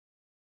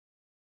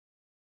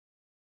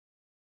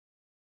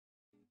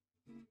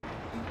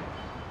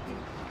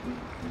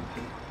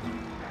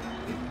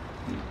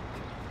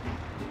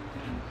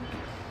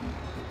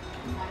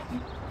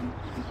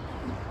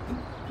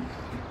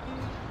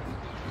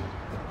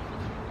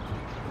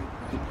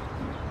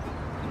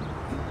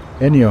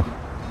Ennio,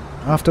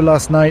 after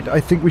last night, I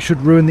think we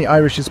should ruin the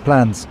Irish's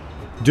plans.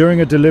 During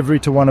a delivery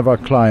to one of our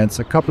clients,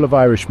 a couple of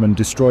Irishmen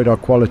destroyed our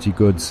quality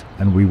goods,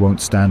 and we won't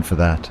stand for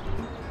that.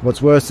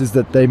 What's worse is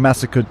that they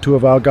massacred 2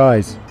 of our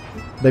guys.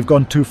 They've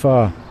gone too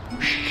far.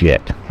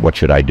 Shit. What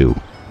should I do?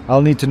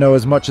 I'll need to know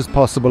as much as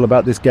possible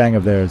about this gang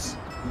of theirs.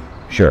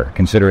 Sure,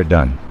 consider it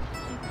done.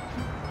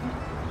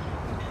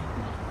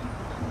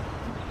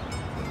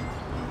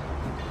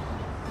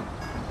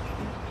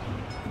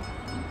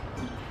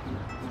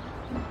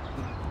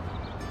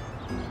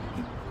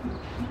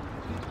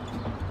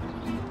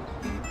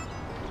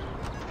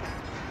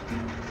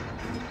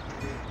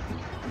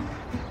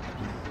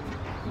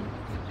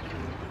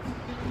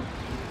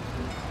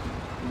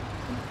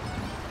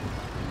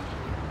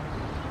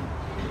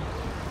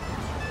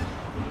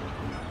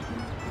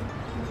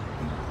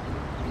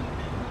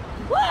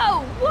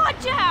 Whoa!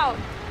 Watch out!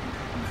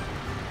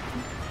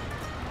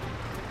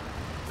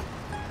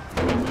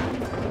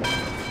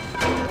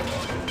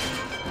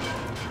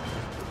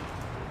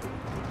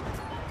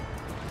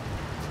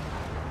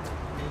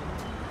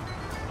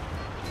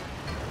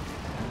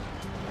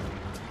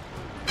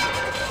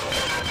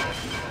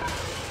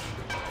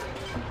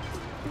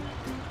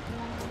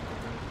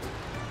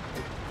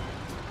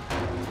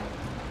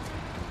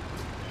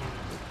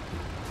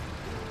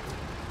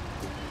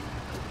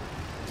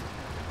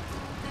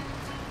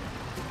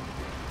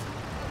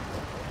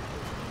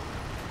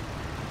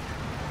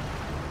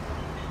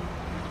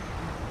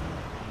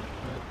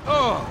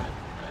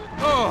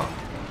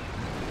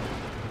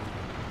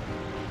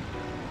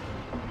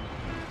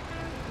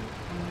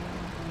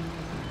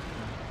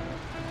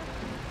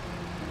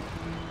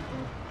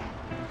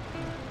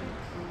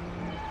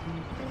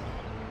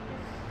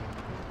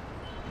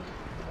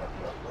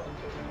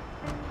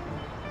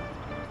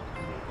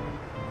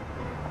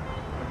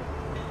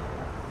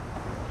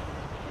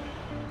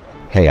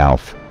 Hey,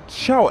 Alf.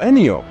 Ciao,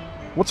 Ennio.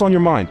 What's on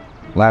your mind?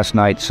 Last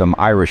night, some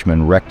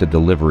Irishmen wrecked a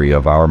delivery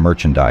of our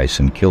merchandise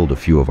and killed a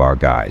few of our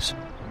guys.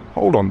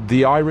 Hold on,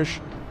 the Irish?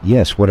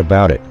 Yes, what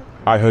about it?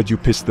 I heard you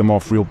pissed them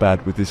off real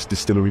bad with this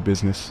distillery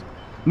business.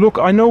 Look,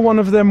 I know one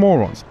of their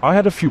morons. I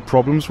had a few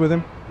problems with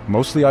him.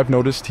 Mostly I've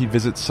noticed he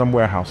visits some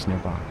warehouse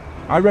nearby.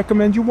 I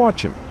recommend you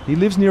watch him. He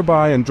lives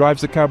nearby and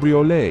drives a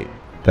cabriolet.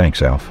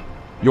 Thanks, Alf.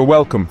 You're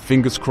welcome,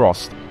 fingers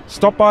crossed.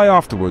 Stop by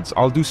afterwards.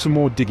 I'll do some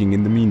more digging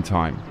in the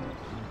meantime.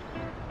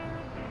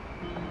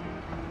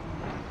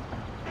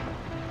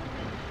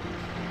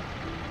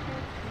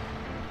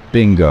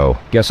 Bingo.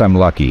 Guess I'm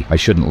lucky. I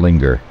shouldn't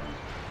linger.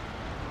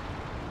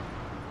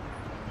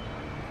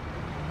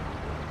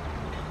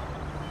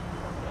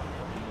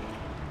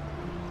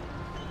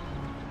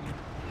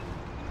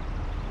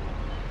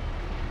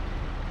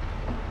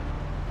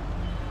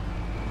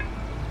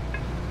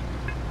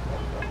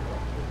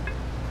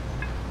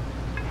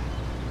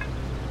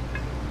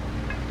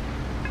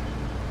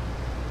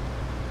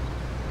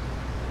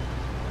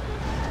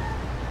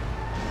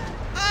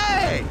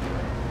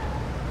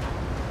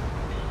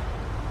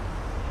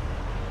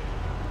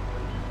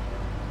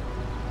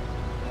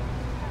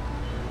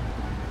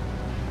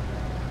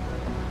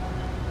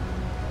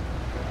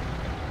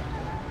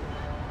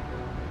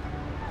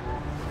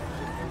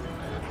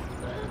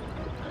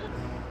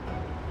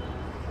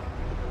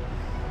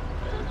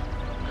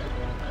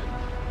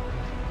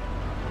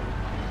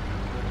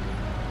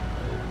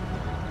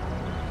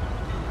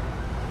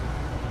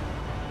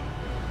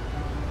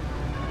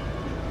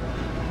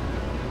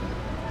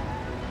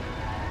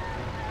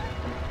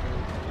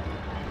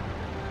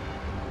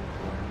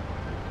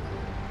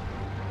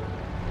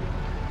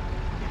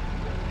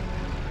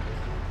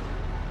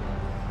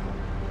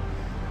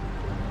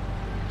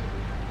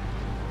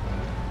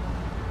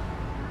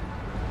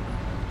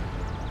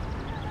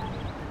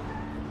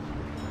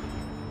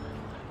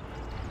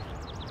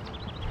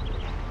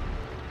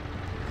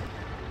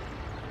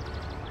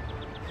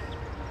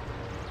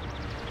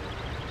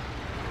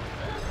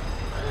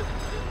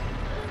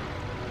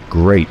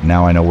 Great,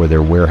 now I know where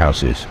their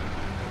warehouse is.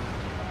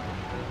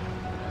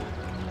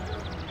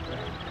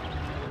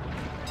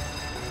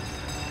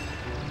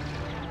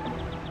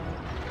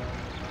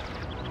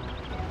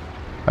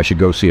 I should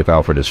go see if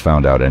Alfred has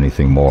found out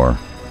anything more.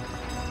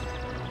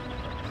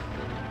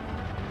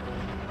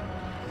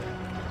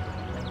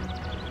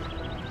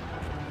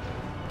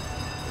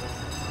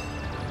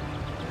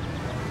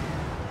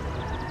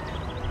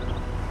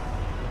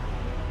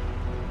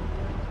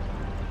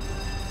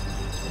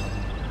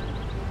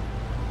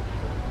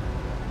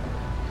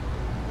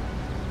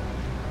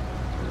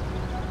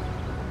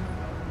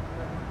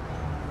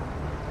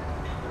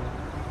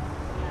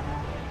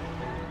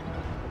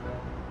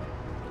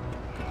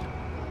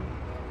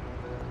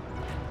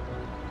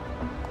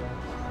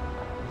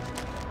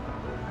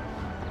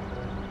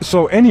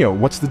 So, Ennio,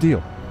 what's the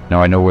deal?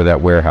 Now I know where that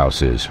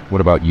warehouse is.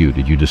 What about you?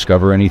 Did you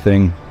discover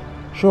anything?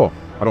 Sure,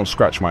 I don't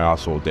scratch my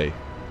ass all day.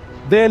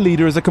 Their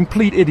leader is a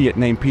complete idiot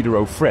named Peter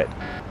Alfred.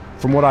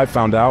 From what I've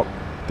found out,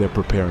 they're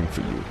preparing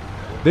for you.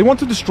 They want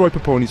to destroy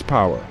Peppone's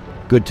power.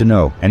 Good to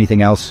know.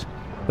 Anything else?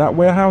 That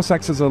warehouse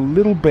acts as a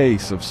little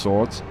base of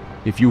sorts.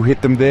 If you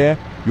hit them there,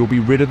 you'll be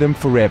rid of them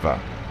forever.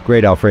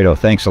 Great, Alfredo.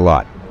 Thanks a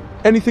lot.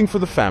 Anything for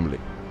the family.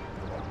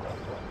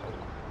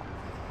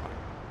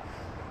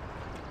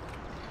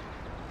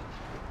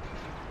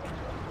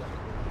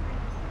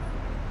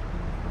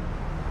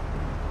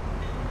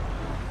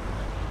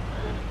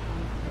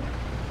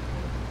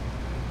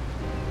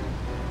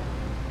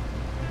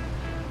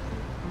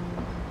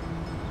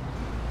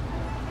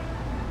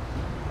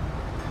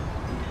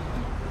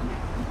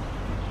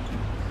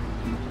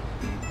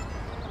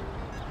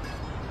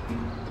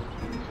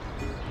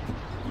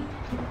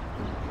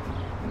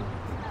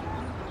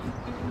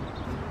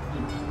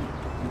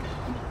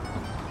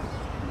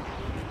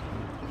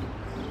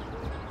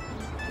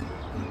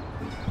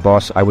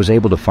 Boss, I was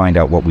able to find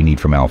out what we need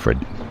from Alfred.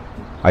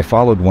 I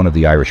followed one of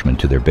the Irishmen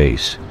to their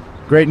base.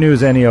 Great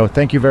news, Ennio.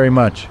 Thank you very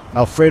much.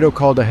 Alfredo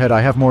called ahead.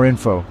 I have more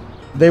info.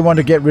 They want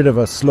to get rid of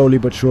us slowly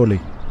but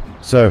surely.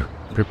 So,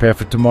 prepare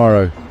for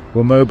tomorrow.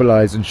 We'll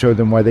mobilize and show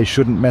them why they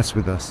shouldn't mess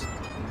with us.